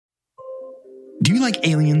Do you like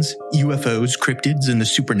aliens, UFOs, cryptids, and the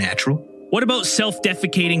supernatural? What about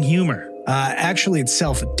self-defecating humor? Actually, it's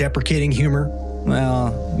self-deprecating humor.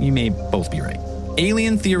 Well, you may both be right.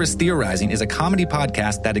 Alien Theorist Theorizing is a comedy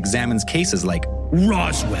podcast that examines cases like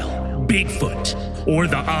Roswell, Bigfoot, or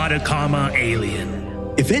the Atacama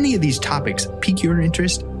alien. If any of these topics pique your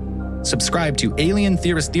interest, subscribe to Alien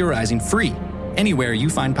Theorist Theorizing free anywhere you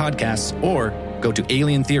find podcasts or go to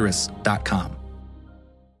alientheorists.com.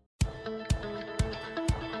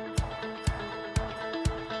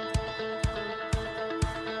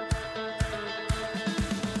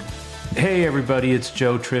 Hey everybody, it's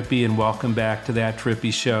Joe Trippi and welcome back to That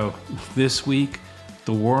Trippi Show. This week,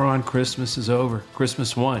 the war on Christmas is over.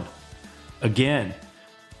 Christmas won. Again,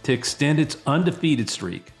 to extend its undefeated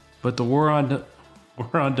streak. But the war on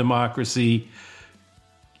democracy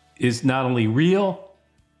is not only real,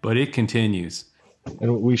 but it continues.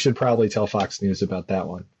 And we should probably tell Fox News about that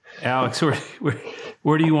one. Alex,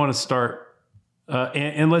 where do you want to start?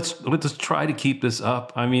 And let's try to keep this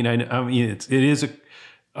up. I mean, it is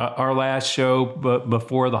our last show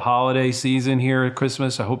before the holiday season here at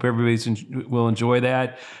Christmas. I hope everybody will enjoy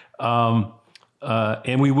that.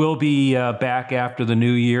 And we will be back after the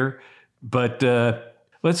new year. But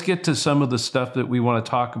let's get to some of the stuff that we want to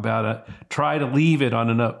talk about. Try to leave it on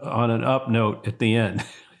an up note at the end.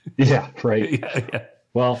 Yeah, right. Yeah.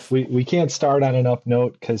 Well, we can't start on an up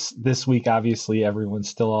note because this week, obviously, everyone's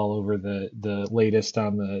still all over the latest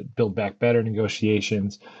on the Build Back Better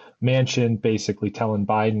negotiations. Manchin basically telling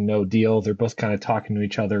Biden no deal. They're both kind of talking to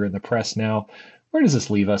each other in the press now. Where does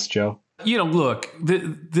this leave us, Joe? Look,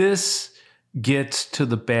 this gets to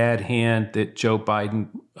the bad hand that Joe Biden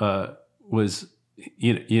was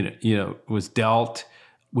dealt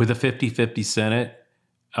with a 50-50 Senate.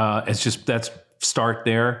 That's start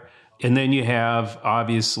there. And then you have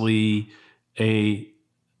obviously a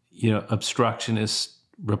obstructionist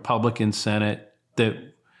Republican Senate that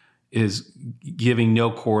is giving no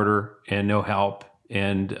quarter and no help.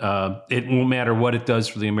 And it won't matter what it does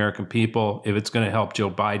for the American people. If it's going to help Joe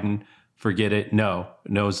Biden, forget it.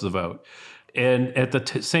 No's the vote. And at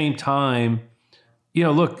the same time,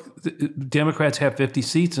 look, the Democrats have 50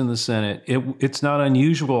 seats in the Senate. It's not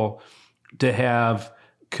unusual to have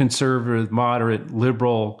conservative, moderate,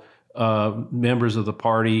 liberal members of the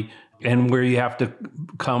party, and where you have to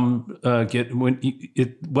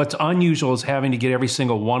what's unusual is having to get every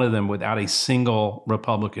single one of them without a single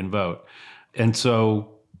Republican vote. And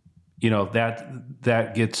so,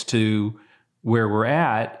 that gets to where we're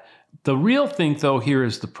at. The real thing, though, here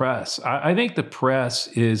is the press. I think the press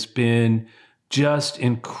has been just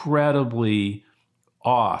incredibly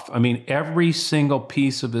off. I mean, every single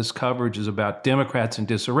piece of this coverage is about Democrats in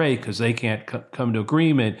disarray because they can't come to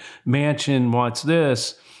agreement. Manchin wants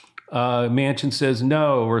this. Manchin says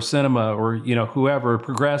no, or Sinema, or whoever.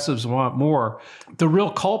 Progressives want more. The real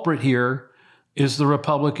culprit here is the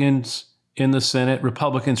Republicans in the Senate,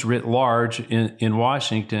 Republicans writ large in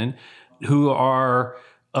Washington, who are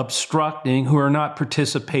obstructing, who are not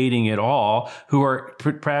participating at all, who are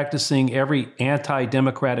practicing every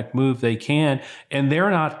anti-democratic move they can, and they're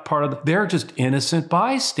not they're just innocent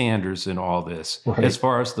bystanders in all this. Right. As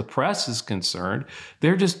far as the press is concerned,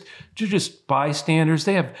 they're just bystanders.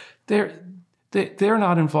 They're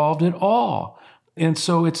not involved at all. And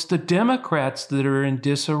so it's the Democrats that are in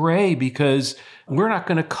disarray because we're not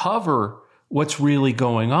going to cover what's really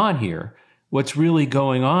going on here. What's really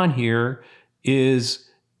going on here is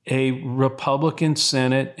a Republican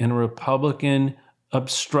Senate and a Republican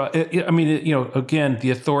again,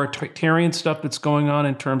 the authoritarian stuff that's going on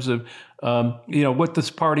in terms of, what this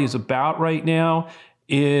party is about right now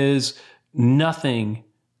is nothing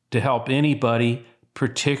to help anybody,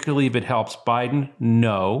 particularly if it helps Biden.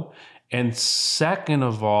 No. And second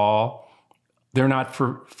of all, they're not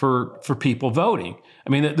for people voting. I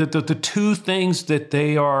mean, the two things that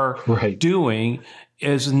they are doing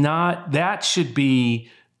is not, that should be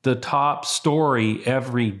the top story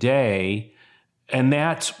every day. And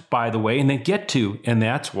that's, by the way, and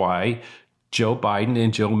that's why Joe Biden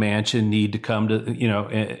and Joe Manchin need to come to,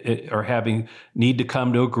 need to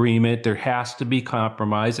come to agreement. There has to be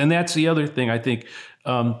compromise. And that's the other thing I think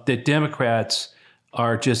that Democrats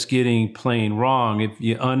are just getting plain wrong. If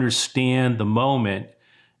you understand the moment,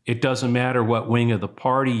 it doesn't matter what wing of the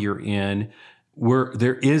party you're in.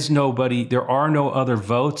 There are no other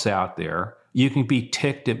votes out there. You can be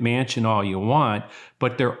ticked at Manchin all you want,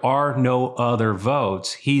 but there are no other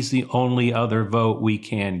votes. He's the only other vote we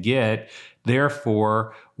can get.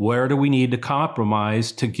 Therefore, where do we need to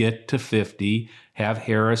compromise to get to 50, have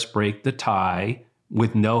Harris break the tie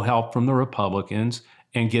with no help from the Republicans,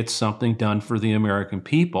 and get something done for the American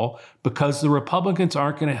people, because the Republicans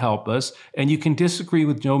aren't going to help us. And you can disagree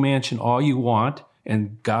with Joe Manchin all you want,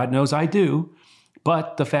 and God knows I do.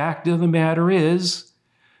 But the fact of the matter is,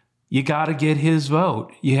 you got to get his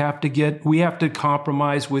vote. We have to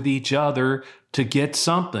compromise with each other to get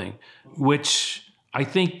something, which I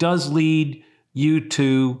think does lead you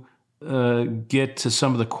to get to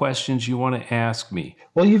some of the questions you want to ask me.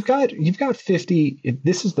 Well, you've got 50.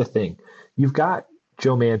 This is the thing. You've got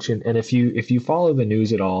Joe Manchin, and if you follow the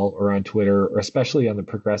news at all, or on Twitter, or especially on the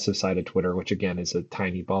progressive side of Twitter, which again is a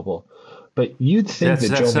tiny bubble, but you'd think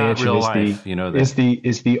that Joe Manchin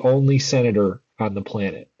is the only senator on the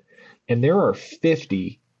planet, and there are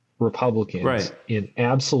 50 Republicans in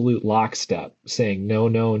absolute lockstep saying no,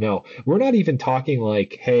 no, no. We're not even talking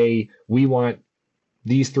like, hey, we want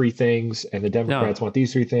these three things and the Democrats want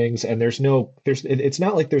these three things, and it's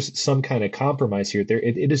not like there's some kind of compromise here.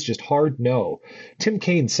 It is just hard no. Tim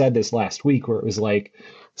Kaine said this last week, where it was like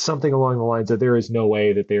something along the lines of, there is no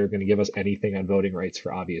way that they're going to give us anything on voting rights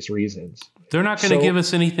for obvious reasons. They're not going to give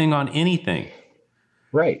us anything on anything.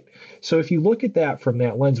 Right. So if you look at that from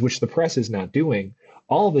that lens, which the press is not doing,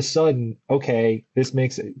 all of a sudden, okay, this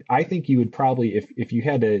makes it, I think you would probably, if you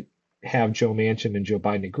had to have Joe Manchin and Joe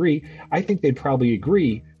Biden agree, I think they'd probably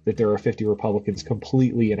agree that there are 50 Republicans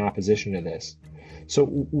completely in opposition to this.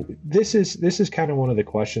 So this is kind of one of the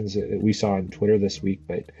questions that we saw on Twitter this week,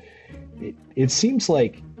 but it seems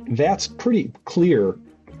like that's pretty clear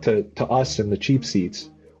to us in the cheap seats.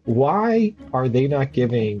 Why are they not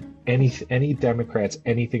giving any Democrats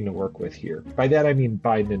anything to work with here? By that I mean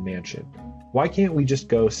Biden and Manchin. Why can't we just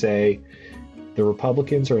go say, the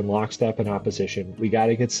Republicans are in lockstep in opposition. We got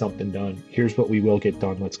to get something done. Here's what we will get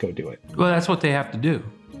done. Let's go do it. Well, that's what they have to do.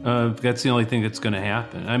 That's the only thing that's going to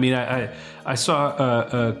happen. I mean, I saw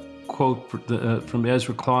a quote from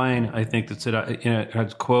Ezra Klein, I think, that said,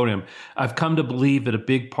 I'd quote him, "I've come to believe that a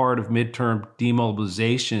big part of midterm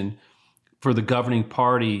demobilization for the governing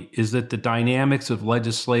party is that the dynamics of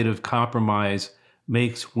legislative compromise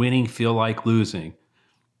makes winning feel like losing.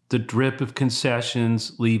 The drip of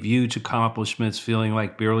concessions leave huge accomplishments feeling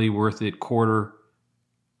like barely worth it quarter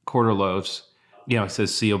loaves." It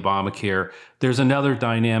says, see Obamacare. There's another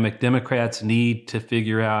dynamic Democrats need to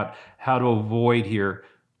figure out how to avoid here,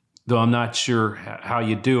 though I'm not sure how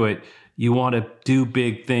you do it. You want to do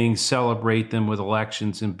big things, celebrate them with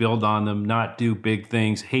elections and build on them, not do big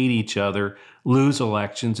things, hate each other, lose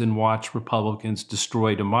elections, and watch Republicans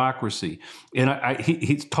destroy democracy. And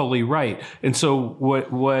he's totally right. And so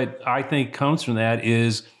what I think comes from that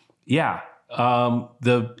is,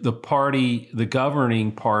 the party, the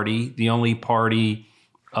governing party, the only party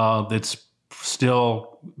that's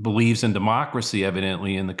still believes in democracy,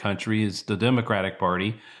 evidently, in the country, is the Democratic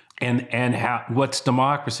Party. And what's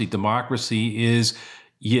democracy? Democracy is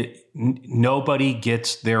nobody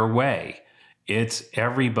gets their way. It's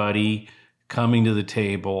everybody coming to the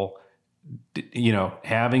table,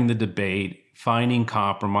 having the debate, finding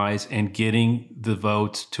compromise, and getting the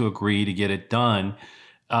votes to agree to get it done.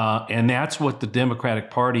 And that's what the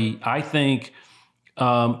Democratic Party, I think,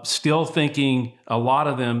 still thinking, a lot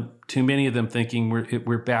of them, too many of them thinking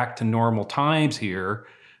we're back to normal times here.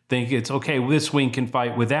 Think it's okay, this wing can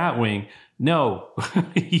fight with that wing. No,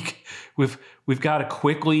 we've got to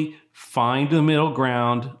quickly find the middle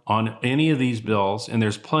ground on any of these bills, and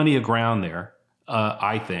there's plenty of ground there,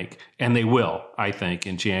 I think, and they will, I think,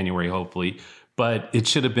 in January, hopefully. But it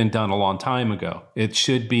should have been done a long time ago. It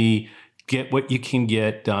should be get what you can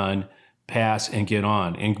get done, pass, and get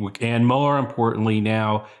on. And more importantly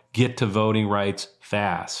now, get to voting rights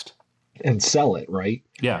fast. And sell it, right?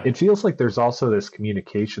 Yeah. It feels like there's also this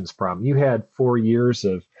communications problem. You had 4 years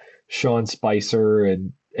of Sean Spicer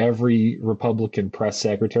and every Republican press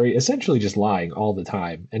secretary essentially just lying all the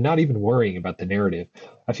time and not even worrying about the narrative.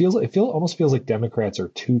 It almost feels like Democrats are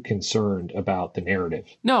too concerned about the narrative.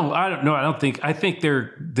 No, I don't know. I think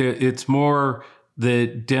it's more the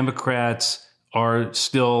Democrats are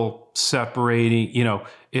still separating.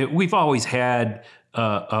 We've always had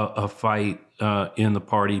a fight in the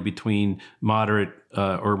party between moderate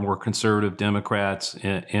or more conservative Democrats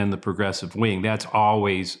and the progressive wing. That's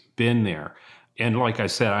always been there. And like I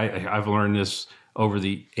said, I've learned this over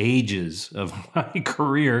the ages of my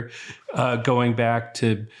career, going back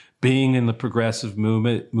to being in the progressive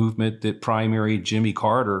movement that primaried Jimmy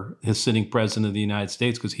Carter, his sitting president of the United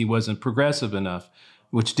States, because he wasn't progressive enough,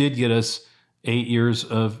 which did get us 8 years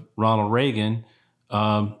of Ronald Reagan,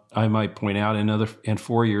 I might point out, and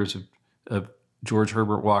 4 years of George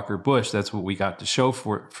Herbert Walker Bush. That's what we got to show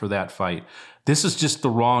for that fight. This is just the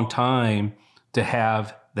wrong time to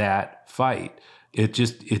have that fight. It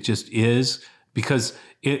just is. because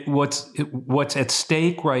what's at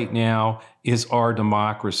stake right now is our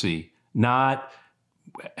democracy, not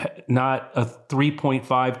a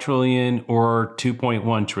 3.5 trillion or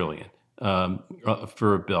 2.1 trillion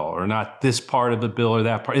for a bill, or not this part of the bill or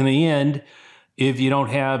that part. In the end, if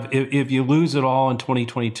you lose it all in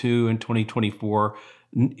 2022 and 2024,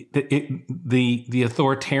 the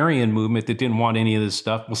authoritarian movement that didn't want any of this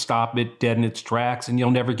stuff will stop it dead in its tracks, and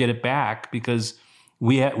you'll never get it back, because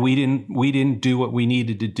we didn't do what we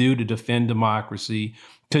needed to do to defend democracy,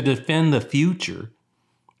 to defend the future,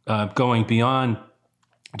 going beyond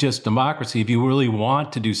just democracy. If you really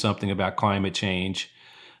want to do something about climate change,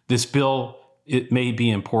 this bill, it may be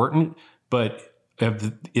important, but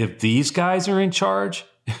if these guys are in charge,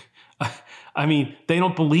 I mean, they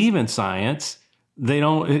don't believe in science. They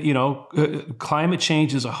don't, climate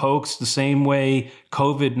change is a hoax the same way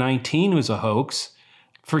COVID-19 was a hoax.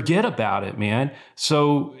 Forget about it, man.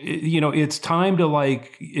 So, it's time to,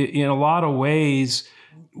 in a lot of ways,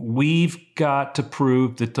 we've got to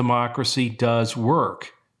prove that democracy does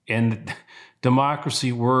work. And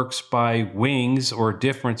democracy works by wings or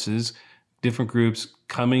differences, different groups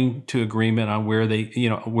coming to agreement on where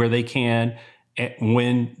they can,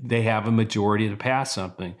 when they have a majority to pass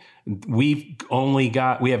something. We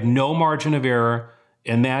have no margin of error,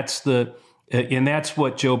 and that's what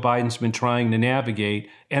Joe Biden's been trying to navigate.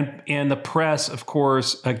 And the press, of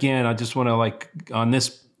course, again, I just want to, on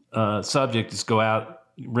this subject, just go out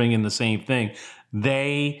bringing the same thing.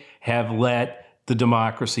 They have let the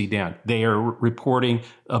democracy down. They are reporting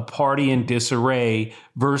a party in disarray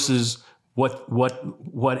versus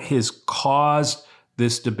what has caused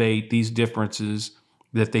this debate, these differences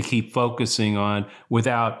that they keep focusing on,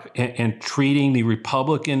 and treating the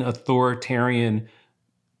Republican authoritarian.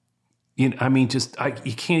 You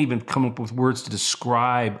can't even come up with words to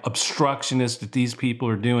describe obstructionist that these people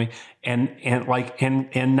are doing, and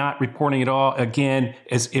not reporting at all, again,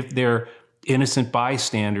 as if they're innocent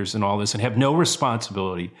bystanders in all this, and have no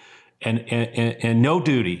responsibility and no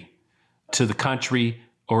duty to the country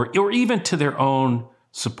or even to their own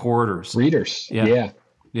supporters. Readers. Yeah.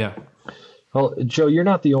 Well, Joe, you're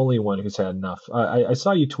not the only one who's had enough. I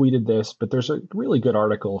saw you tweeted this, but there's a really good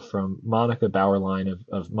article from Monica Bauerlein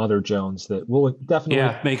of Mother Jones that we'll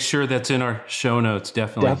definitely make sure that's in our show notes.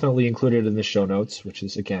 Definitely included in the show notes, which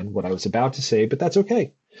is, again, what I was about to say, but that's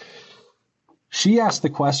okay. She asked the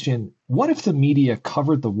question, what if the media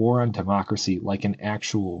covered the war on democracy like an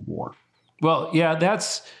actual war? Well, yeah,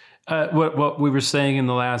 that's what we were saying in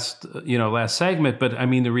the last segment. But I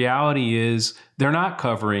mean, the reality is they're not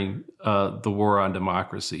covering the war on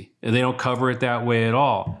democracy. They don't cover it that way at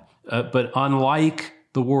all. But unlike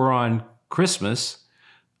the war on Christmas,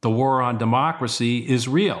 the war on democracy is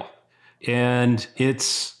real. And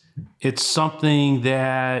it's something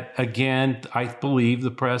that, again, I believe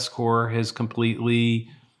the press corps has completely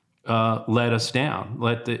let us down.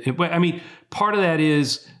 Part of that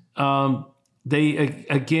is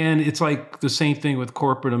it's like the same thing with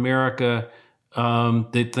corporate America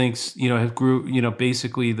that thinks, have grew,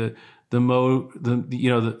 basically the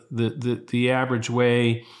average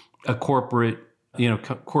way a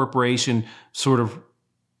corporation sort of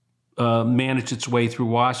managed its way through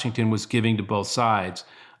Washington was giving to both sides.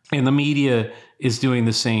 And the media is doing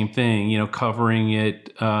the same thing, covering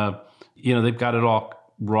it. They've got it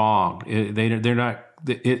all wrong. They're not.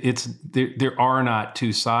 There are not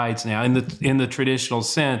two sides now in the traditional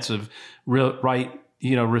sense of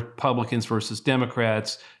Republicans versus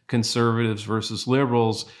Democrats, conservatives versus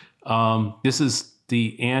liberals. This is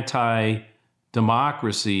the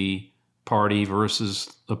anti-democracy party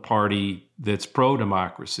versus the party that's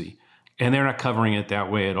pro-democracy, and they're not covering it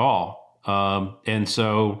that way at all. And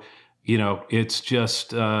so, it's just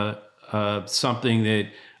something that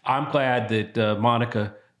I'm glad that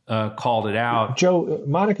Monica called it out. Joe,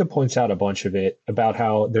 Monica points out a bunch of it about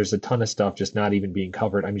how there's a ton of stuff just not even being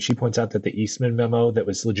covered. I mean, she points out that the Eastman memo that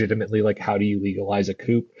was legitimately like, how do you legalize a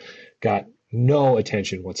coup, got no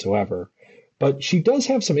attention whatsoever. But she does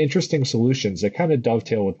have some interesting solutions that kind of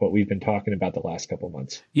dovetail with what we've been talking about the last couple of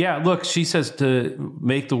months. Yeah, look, she says to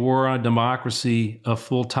make the war on democracy a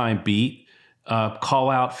full-time beat,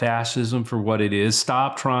 call out fascism for what it is,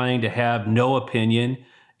 stop trying to have no opinion,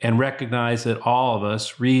 and recognize that all of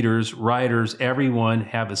us, readers, writers, everyone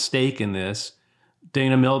have a stake in this.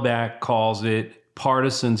 Dana Milback calls it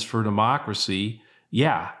partisans for democracy.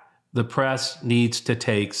 Yeah, the press needs to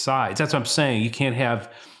take sides. That's what I'm saying. You can't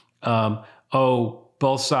have...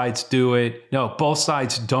 both sides do it. No, both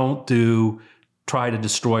sides don't try to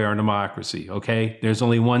destroy our democracy, okay? There's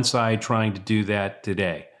only one side trying to do that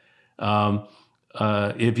today.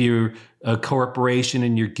 If you're a corporation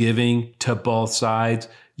and you're giving to both sides,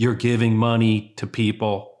 you're giving money to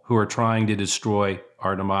people who are trying to destroy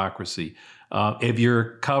our democracy. If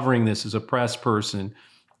you're covering this as a press person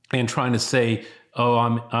and trying to say, "Oh,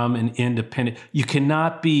 I'm an independent," you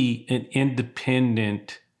cannot be an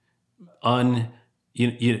independent,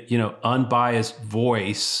 unbiased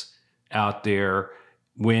voice out there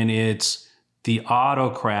when it's the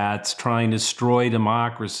autocrats trying to destroy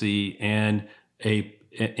democracy and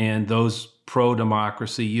those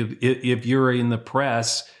pro-democracy. If you're in the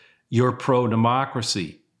press, you're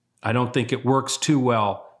pro-democracy. I don't think it works too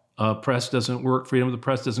well. Press doesn't work. Freedom of the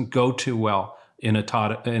press doesn't go too well in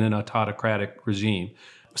an autocratic regime.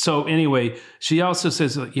 So anyway, she also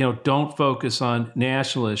says, don't focus on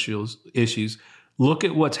national issues. Look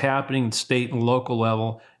at what's happening at state and local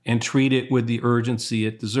level and treat it with the urgency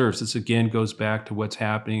it deserves. This again goes back to what's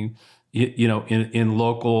happening, in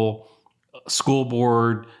local school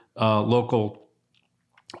board, local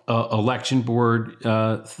election board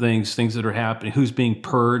things that are happening. Who's being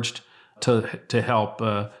purged to help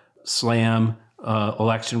slam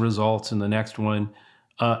election results in the next one,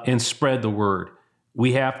 and spread the word.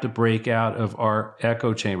 We have to break out of our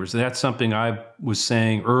echo chambers. And that's something I was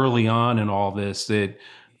saying early on in all this, that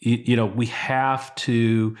we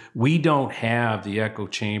don't have the echo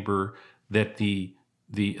chamber that the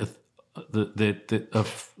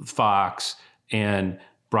Fox and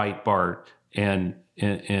Breitbart and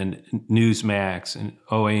Newsmax and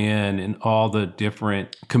OAN and all the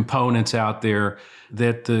different components out there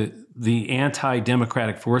that the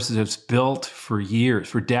anti-democratic forces have built for years,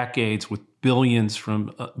 for decades, with billions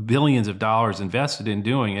of dollars invested in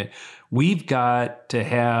doing it. We've got to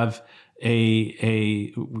have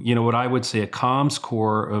what I would say a comms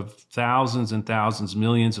corps of thousands and thousands,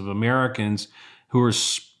 millions of Americans who are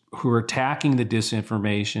attacking the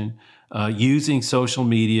disinformation, using social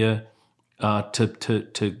media to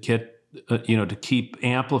get to keep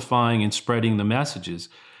amplifying and spreading the messages.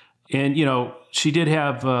 And she did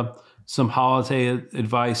have some holiday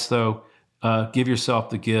advice, though. Give yourself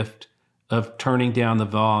the gift of turning down the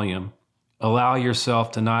volume. Allow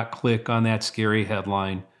yourself to not click on that scary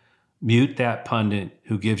headline. Mute that pundit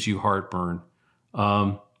who gives you heartburn,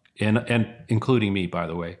 and including me, by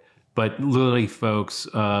the way. But literally, folks,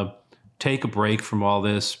 take a break from all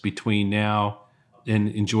this between now and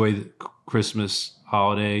enjoy the Christmas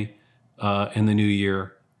holiday and the New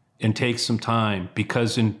Year, and take some time,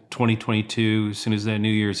 because in 2022, as soon as that New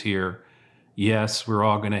Year's here, yes, we're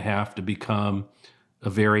all going to have to become a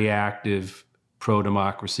very active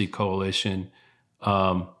pro-democracy coalition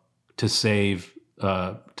to save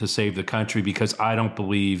the country, because I don't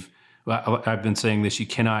believe, I've been saying this, we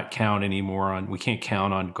can't count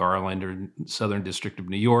on Garland or Southern District of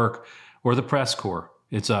New York or the press corps.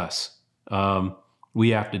 It's us.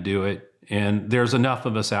 We have to do it. And there's enough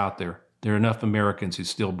of us out there. There are enough Americans who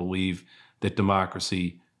still believe that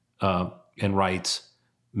democracy and rights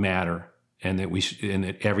matter, and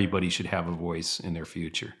that everybody should have a voice in their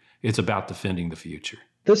future. It's about defending the future.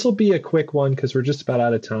 This will be a quick one because we're just about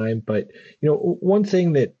out of time. But one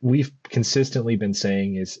thing that we've consistently been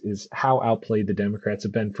saying is how outplayed the Democrats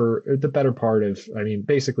have been for the better part of,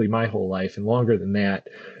 basically my whole life and longer than that,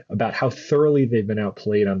 about how thoroughly they've been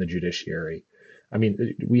outplayed on the judiciary.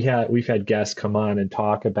 We've had guests come on and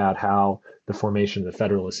talk about how the formation of the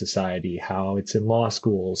Federalist Society, how it's in law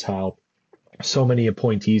schools, how so many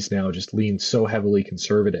appointees now just lean so heavily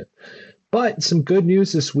conservative. But some good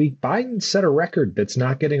news this week. Biden set a record that's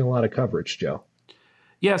not getting a lot of coverage, Joe.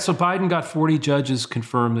 Yeah, so Biden got 40 judges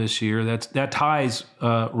confirmed this year. That ties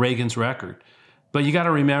Reagan's record. But you got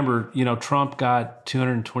to remember, Trump got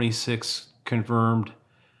 226 confirmed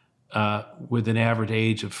with an average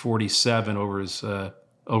age of 47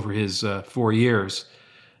 over his 4 years.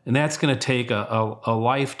 And that's going to take a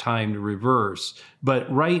lifetime to reverse. But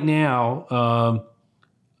right now,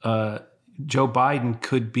 Joe Biden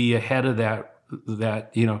could be ahead of that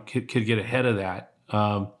could get ahead of that.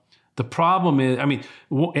 The problem is,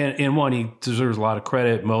 one, he deserves a lot of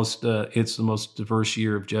credit. It's the most diverse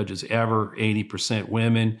year of judges ever, 80%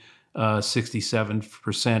 women,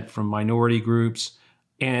 67% from minority groups.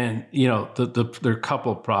 And, there are a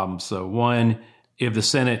couple of problems, though. One, if the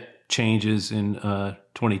Senate changes in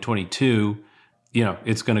 2022,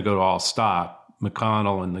 it's going to go to all stop.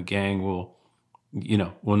 McConnell and the gang will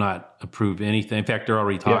not approve anything. In fact, they're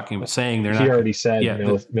already talking about saying they're not. He already said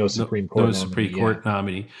no Supreme Court nominee. Supreme Court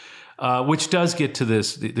nominee, which does get to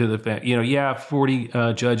this, the fact, 40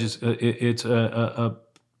 judges, it's a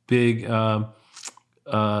big,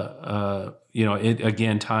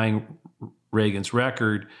 again, tying Reagan's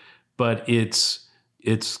record, but it's,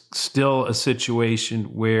 it's still a situation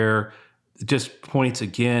where it just points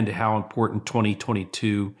again to how important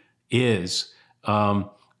 2022 is. That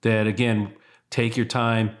again, take your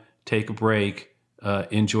time, take a break,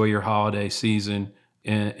 enjoy your holiday season,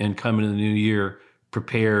 and come into the new year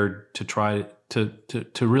prepared to try to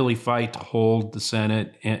really fight to hold the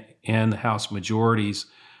Senate and the House majorities,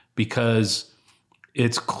 because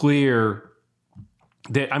it's clear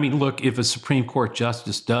that, I mean, look, if a Supreme Court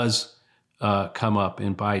justice does come up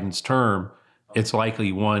in Biden's term, it's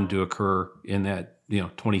likely one to occur in that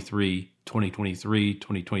 2023,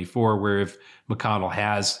 2024, where if McConnell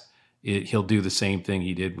has it, he'll do the same thing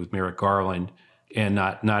he did with Merrick Garland and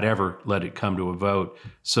not ever let it come to a vote.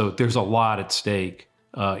 So there's a lot at stake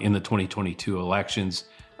in the 2022 elections.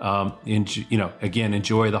 Again,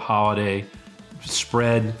 enjoy the holiday,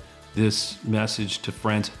 spread this message to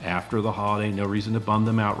friends after the holiday. No reason to bum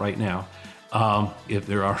them out right now if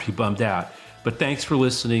they're already bummed out. But thanks for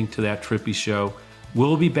listening to That Trippy Show.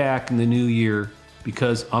 We'll be back in the new year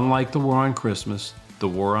because unlike the war on Christmas, the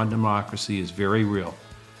war on democracy is very real.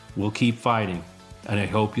 We'll keep fighting, and I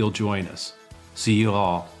hope you'll join us. See you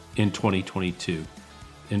all in 2022.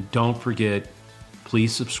 And don't forget,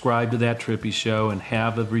 please subscribe to That Trippy Show and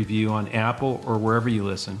have a review on Apple or wherever you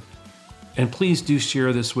listen. And please do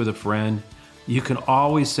share this with a friend. You can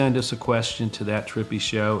always send us a question to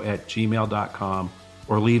thattrippyshow@gmail.com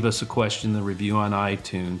or leave us a question in the review on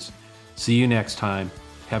iTunes. See you next time.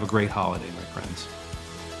 Have a great holiday, my friends.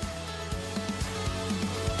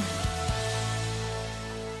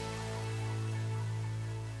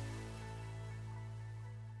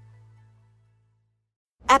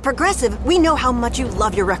 At Progressive, we know how much you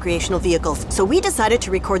love your recreational vehicles, so we decided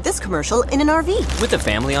to record this commercial in an RV. With a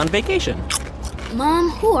family on vacation. Mom,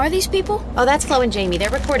 who are these people? Oh, that's Flo and Jamie. They're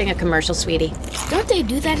recording a commercial, sweetie. Don't they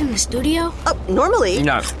do that in the studio? Normally.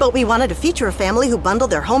 No. But we wanted to feature a family who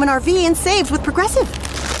bundled their home and RV and saved with Progressive.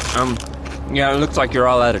 Yeah, it looks like you're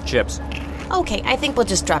all out of chips. Okay, I think we'll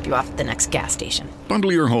just drop you off at the next gas station.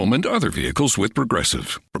 Bundle your home and other vehicles with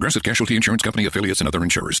Progressive. Progressive Casualty Insurance Company, affiliates, and other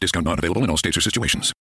insurers. Discount not available in all states or situations.